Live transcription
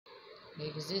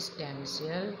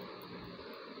existential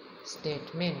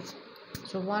statements.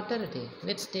 So what are they?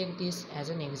 Let's take this as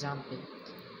an example.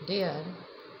 There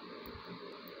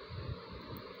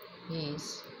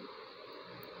is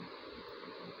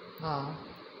a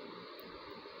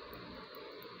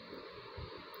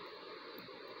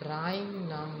prime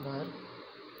number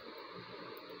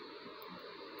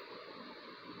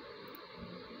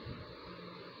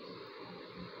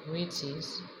which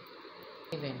is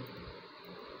even.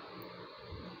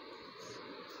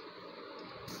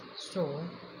 So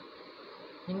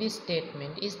in this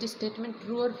statement, is this statement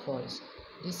true or false?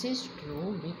 This is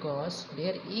true because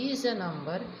there is a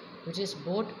number which is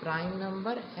both prime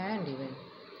number and even,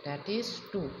 that is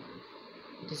 2.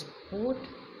 It is both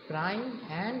prime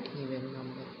and even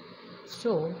number.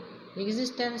 So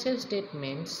existential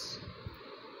statements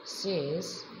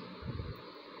says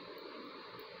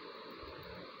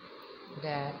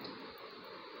that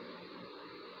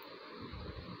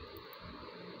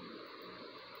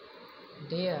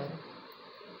there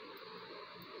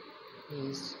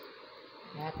is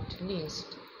at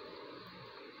least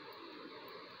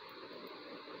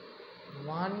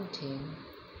one thing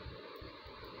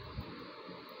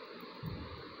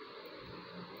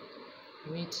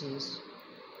which is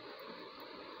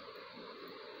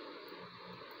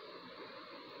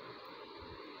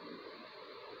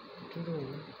true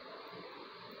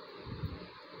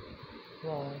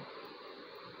for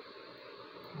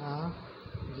a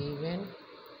given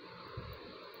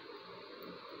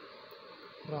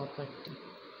property.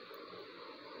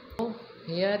 So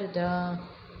here the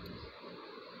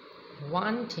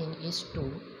one thing is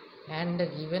 2 and the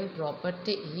given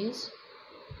property is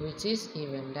which is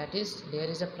even, that is there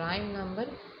is a prime number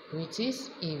which is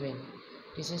even.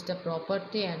 This is the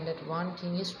property and that one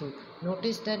thing is 2.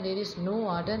 Notice that there is no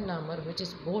other number which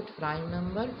is both prime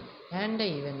number and the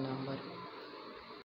even number.